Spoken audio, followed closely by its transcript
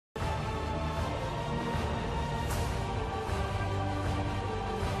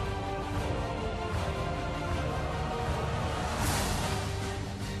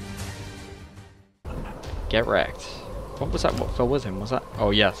Get wrecked. What was that? What fell with him? Was that?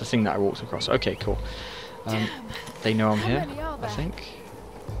 Oh yeah, the thing that I walked across. Okay, cool. They know I'm here, I think.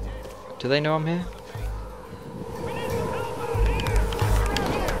 Do they know I'm here?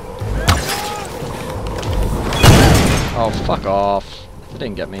 Oh, fuck off. They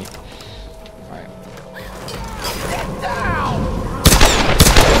didn't get me. Alright.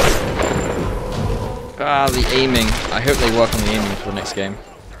 Ah, the aiming. I hope they work on the aiming for the next game.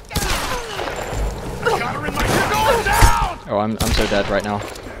 Oh, I'm so dead right now.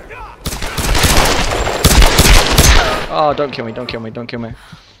 Oh, don't kill me, don't kill me, don't kill me.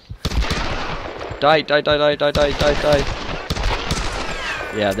 Die, die, die, die, die, die, die, die.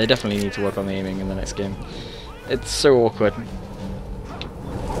 Yeah, they definitely need to work on the aiming in the next game. It's so awkward.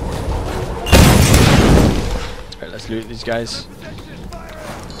 Alright, let's loot these guys.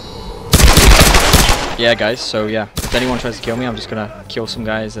 Yeah, guys, so yeah. If anyone tries to kill me, I'm just gonna kill some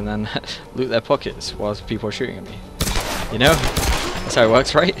guys and then loot their pockets whilst people are shooting at me. You know? That's how it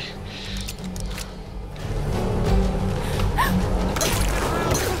works, right?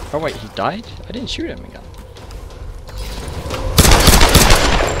 Oh wait, he died? I didn't shoot him again.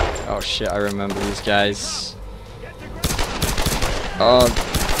 Oh shit, I remember these guys. Oh,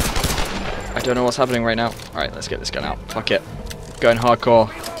 I don't know what's happening right now. Alright, let's get this gun out. Fuck it. Going hardcore.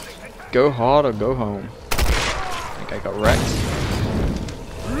 Go hard or go home. I think I got wrecked.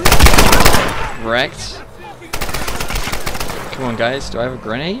 Wrecked. Come on guys, do I have a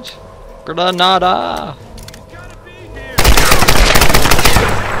grenade? Granada!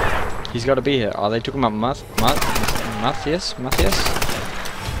 He's got to be here. Are they talking about Matthias?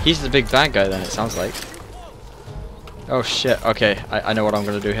 He's the big bad guy then, it sounds like. Oh shit, okay, I know what I'm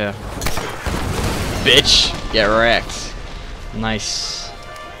gonna do here. Bitch! Get wrecked. Nice.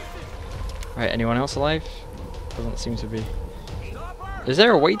 Alright, anyone else alive? Doesn't seem to be. Is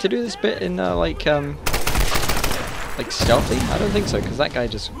there a way to do this bit in like stealthy? I don't think so, because that guy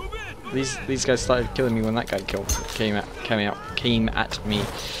just... These guys started killing me when that guy came at me.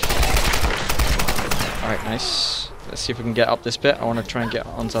 Alright, nice. Let's see if we can get up this bit. I want to try and get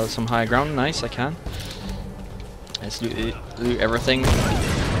onto some higher ground. Nice, I can. Let's loot everything.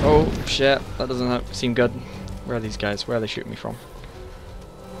 Oh, shit. That doesn't seem good. Where are these guys? Where are they shooting me from?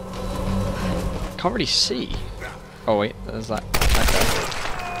 Can't really see. Oh, wait. There's that guy.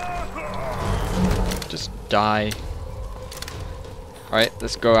 Just die. Alright,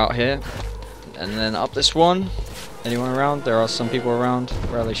 let's go out here. And then up this one. Anyone around? There are some people around.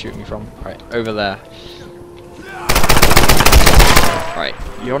 Where are they shooting me from? Alright, over there. Alright,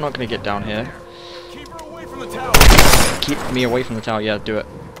 you're not going to get down here. Keep me away from the tower. Yeah, do it.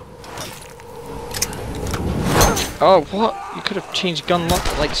 Oh, what? You could have changed gun lock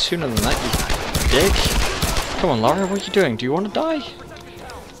like sooner than that, you dick. Come on, Lara, what are you doing? Do you want to die?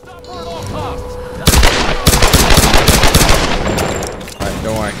 Alright,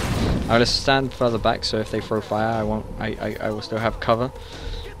 don't worry. I'm gonna stand further back so if they throw fire I will still have cover.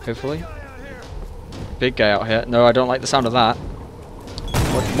 Hopefully. Big guy out here. No, I don't like the sound of that.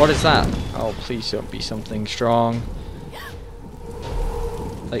 What is that? Oh, please don't be something strong.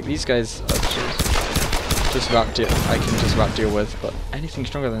 Like these guys are just about I can just about deal with, but anything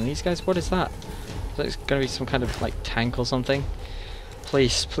stronger than these guys? What is that? Is that gonna be some kind of like tank or something?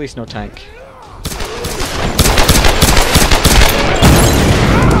 Please, please no tank.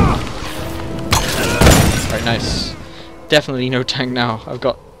 Right, nice. Definitely no tank now. I've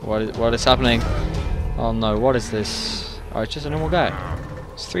got what is happening? Oh no, what is this? Oh, it's just a normal guy.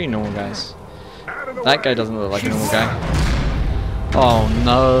 It's 3 normal guys. That guy doesn't look like a normal guy. Oh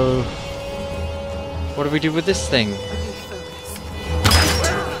no. What do we do with this thing?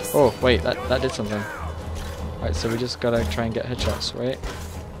 Oh wait, that did something. Right, so we just gotta try and get headshots, right?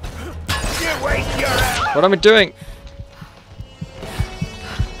 What am I doing?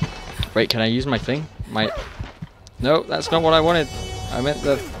 Wait, can I use my thing? No, that's not what I wanted. I meant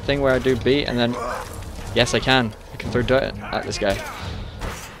the thing where I do B and then... Yes, I can. I can throw dirt at this guy.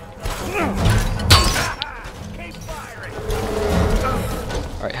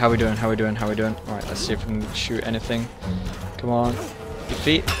 Alright, how we doing? How we doing? How we doing? Alright, let's see if we can shoot anything. Come on. Your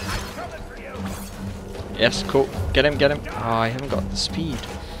feet. Yes, cool. Get him, get him. Oh, I haven't got the speed.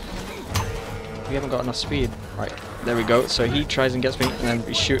 We haven't got enough speed. Right, there we go. So he tries and gets me, and then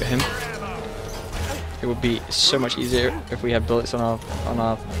we shoot him. It would be so much easier if we had bullets on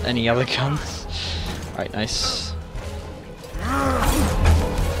our any other guns. Right, nice.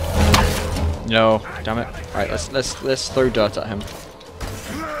 No, damn it. Right, let's throw dirt at him.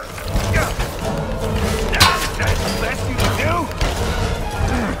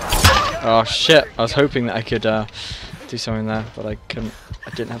 Oh shit! I was hoping that I could do something there, but I couldn't. I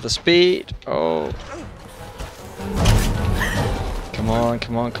didn't have the speed. Oh. Come on,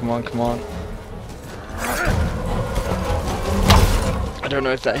 come on, come on, come on. I don't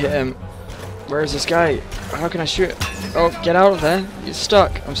know if that hit him. Where is this guy? How can I shoot? Oh, get out of there. You're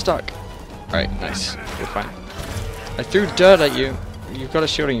stuck. I'm stuck. Alright, nice. We're fine. I threw dirt at you. You've got a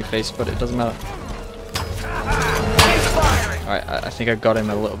shield on your face, but it doesn't matter. Alright, I think I got him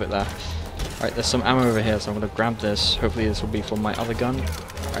a little bit there. Alright, there's some ammo over here, so I'm going to grab this. Hopefully this will be for my other gun.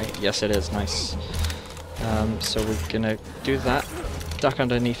 Alright, yes it is. Nice. So we're going to do that. Duck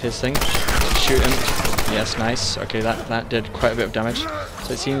underneath his thing. Shoot him. Yes, nice. Okay, that did quite a bit of damage.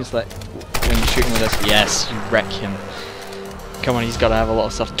 So it seems that when you shoot him with this, yes, you wreck him. Come on, he's got to have a lot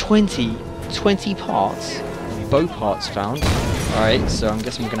of stuff. 20 parts. Bow parts found. Alright, so I'm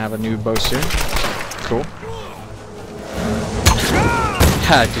guessing we're going to have a new bow soon. Cool.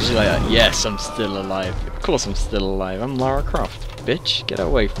 Ha, did you like that? Yes, I'm still alive. Of course I'm still alive. I'm Lara Croft. Bitch, get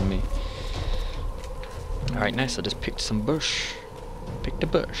away from me. Alright, nice. I just picked some bush. Picked a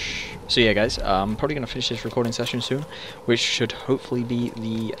bush. So yeah, guys, I'm probably going to finish this recording session soon, which should hopefully be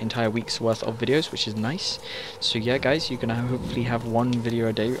the entire week's worth of videos, which is nice. So yeah, guys, you're going to hopefully have one video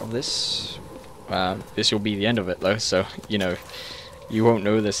a day of this. This will be the end of it, though, so, you know, you won't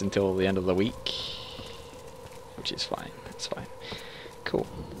know this until the end of the week, which is fine. It's fine. Cool.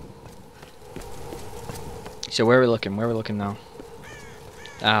 So where are we looking? Where are we looking now?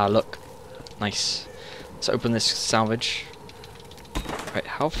 Ah, look. Nice. Let's open this salvage. Right,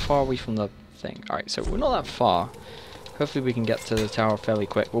 how far are we from the thing? Alright, so we're not that far. Hopefully we can get to the tower fairly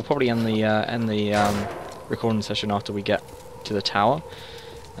quick. We'll probably end the recording session after we get to the tower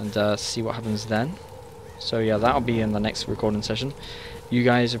and see what happens then. So yeah, that'll be in the next recording session. You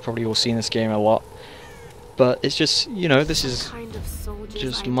guys have probably all seen this game a lot, but it's just, you know, this is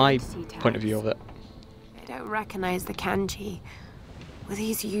just my point of view of it. I don't recognize the kanji. Were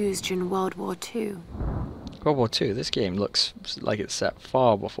these used during World War II? World War II, this game looks like it's set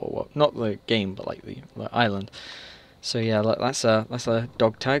far before what, not the game, but like the island. So yeah, look, that's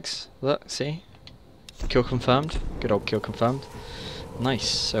dog tags. Look, see, kill confirmed. Good old kill confirmed. Nice.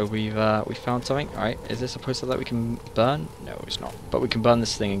 So we found something. All right, is this a poster that we can burn? No, it's not. But we can burn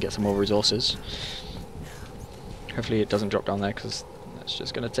this thing and get some more resources. Hopefully it doesn't drop down there, because that's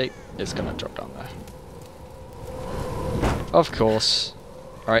just gonna take. It's gonna drop down there. Of course.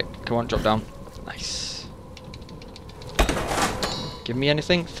 All right, come on, drop down. Nice. Give me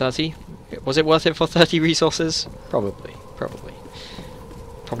anything? 30? Was it worth it for 30 resources? Probably.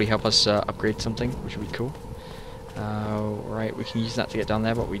 Probably help us upgrade something, which would be cool. Right, we can use that to get down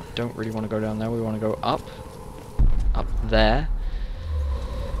there, but we don't really want to go down there. We want to go up. Up there.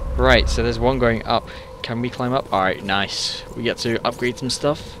 Right, so there's one going up. Can we climb up? Alright, nice. We get to upgrade some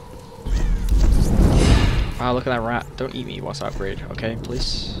stuff. Wow, look at that rat. Don't eat me whilst I upgrade, okay,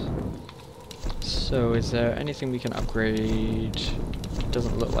 please? So, is there anything we can upgrade?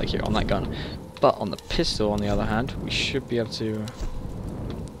 Doesn't look like it on that gun. But on the pistol, on the other hand, we should be able to...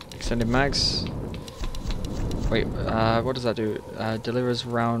 Extended mags. Wait, what does that do? Delivers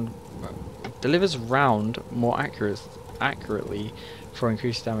round more accurately for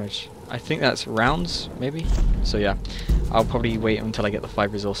increased damage. I think that's rounds, maybe? So yeah, I'll probably wait until I get the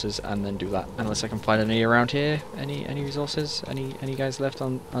 5 resources and then do that. Unless I can find any around here. Any resources? Any guys left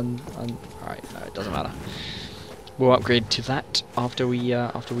on alright, no, it doesn't matter. We'll upgrade to that after we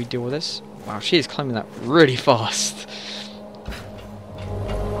deal with this. Wow, she is climbing that really fast.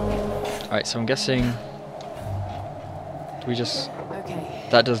 Alright, so I'm guessing... Do we just... Okay.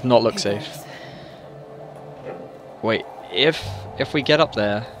 That does not look safe. Wait, if we get up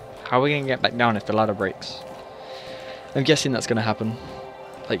there, how are we going to get back down if the ladder breaks? I'm guessing that's going to happen.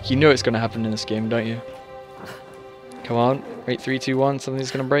 Like, you know it's going to happen in this game, don't you? Come on. Wait, 3, 2, 1,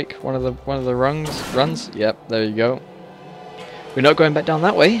 something's going to break. One of the runs. Yep, there you go. We're not going back down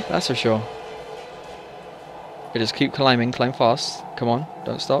that way, that's for sure. We just keep climbing, climb fast. Come on,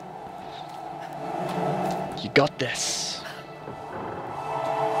 don't stop. You got this.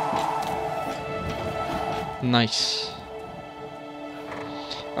 Nice.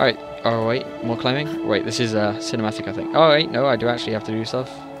 Alright, oh wait, more climbing? Wait, this is cinematic, I think. Oh wait, no, I do actually have to do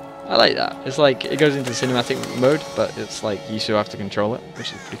stuff. I like that. It's like, it goes into cinematic mode, but it's like, you still have to control it,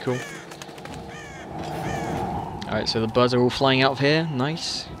 which is pretty cool. Alright, so the birds are all flying out of here.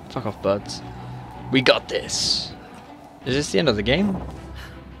 Nice. Fuck off, birds. We got this. Is this the end of the game?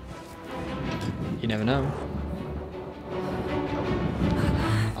 You never know.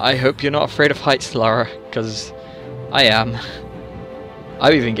 I hope you're not afraid of heights, Lara, because I am.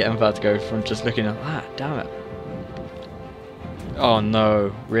 I'm even getting vertigo from just looking at that. Damn it. Oh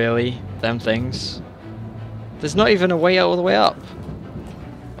no, really? Them things? There's not even a way all the way up.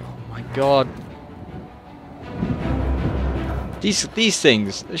 Oh my god. These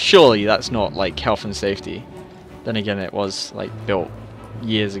things, surely that's not like health and safety. Then again, it was like built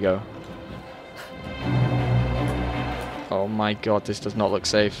years ago. Oh my god, this does not look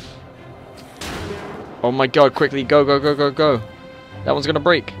safe. Oh my god, quickly, go, go, go, go, go. That one's gonna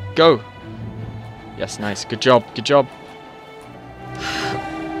break. Go. Yes, nice. Good job, good job.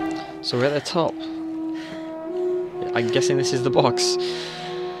 So we're at the top. I'm guessing this is the box.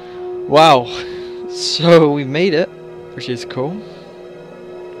 Wow. So we made it, which is cool.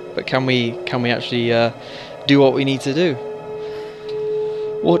 But can we actually do what we need to do?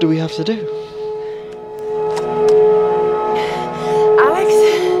 What do we have to do? Alex?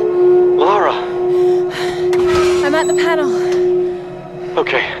 Lara! I'm at the panel.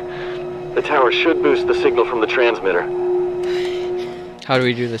 Okay. The tower should boost the signal from the transmitter. How do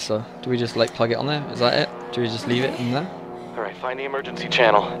we do this though? Do we just like plug it on there? Is that it? Do we just leave it in there? Alright, find the emergency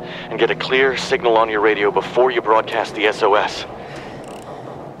channel and get a clear signal on your radio before you broadcast the SOS.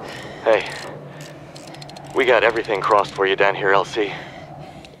 Hey, we got everything crossed for you down here, LC.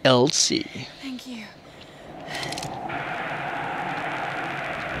 LC. Thank you.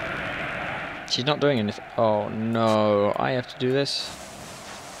 She's not doing anything. Oh no, I have to do this.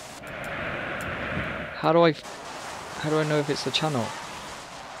 How do I know if it's the channel?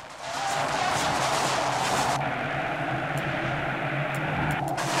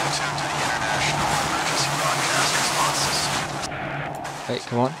 Wait,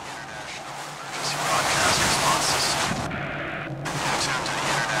 come on.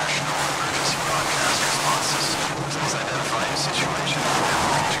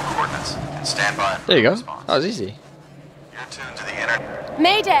 There you go. That was easy.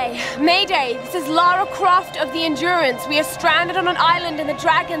 Mayday! Mayday! This is Lara Croft of the Endurance. We are stranded on an island in the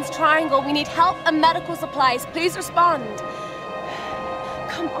Dragon's Triangle. We need help and medical supplies. Please respond.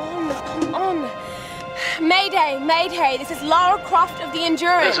 Come on, come on. Mayday! Mayday! This is Lara Croft of the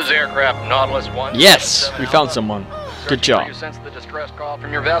Endurance. This is aircraft Nautilus 1. Yes, we found someone. Good job. You sensed the distress call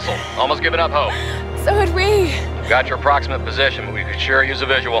from your vessel. Almost giving up hope. So had we. Got your approximate position, but we could sure use a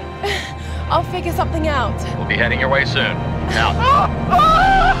visual. I'll figure something out. We'll be heading your way soon. Out.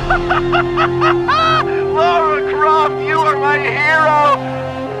 Lara Croft, you are my hero!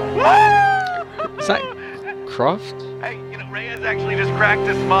 Is that Croft? Hey, you know, Reyes actually just cracked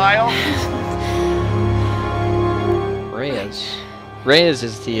a smile. Reyes. Reyes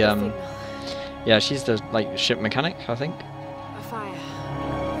is the yeah, she's the like ship mechanic, I think. A fire.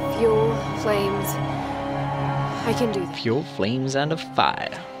 Fuel, flames. I can do that. Fuel, flames, and a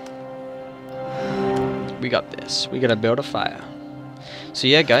fire. We got this. We gotta build a fire. So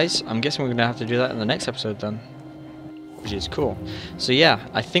yeah, guys, I'm guessing we're gonna have to do that in the next episode then, which is cool. So yeah,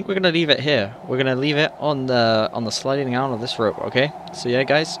 I think we're gonna leave it here. We're gonna leave it on the sliding out of this rope. Okay. So yeah,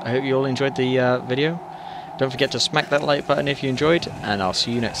 guys, I hope you all enjoyed the video. Don't forget to smack that like button if you enjoyed, and I'll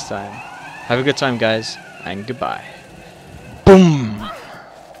see you next time. Have a good time, guys, and goodbye.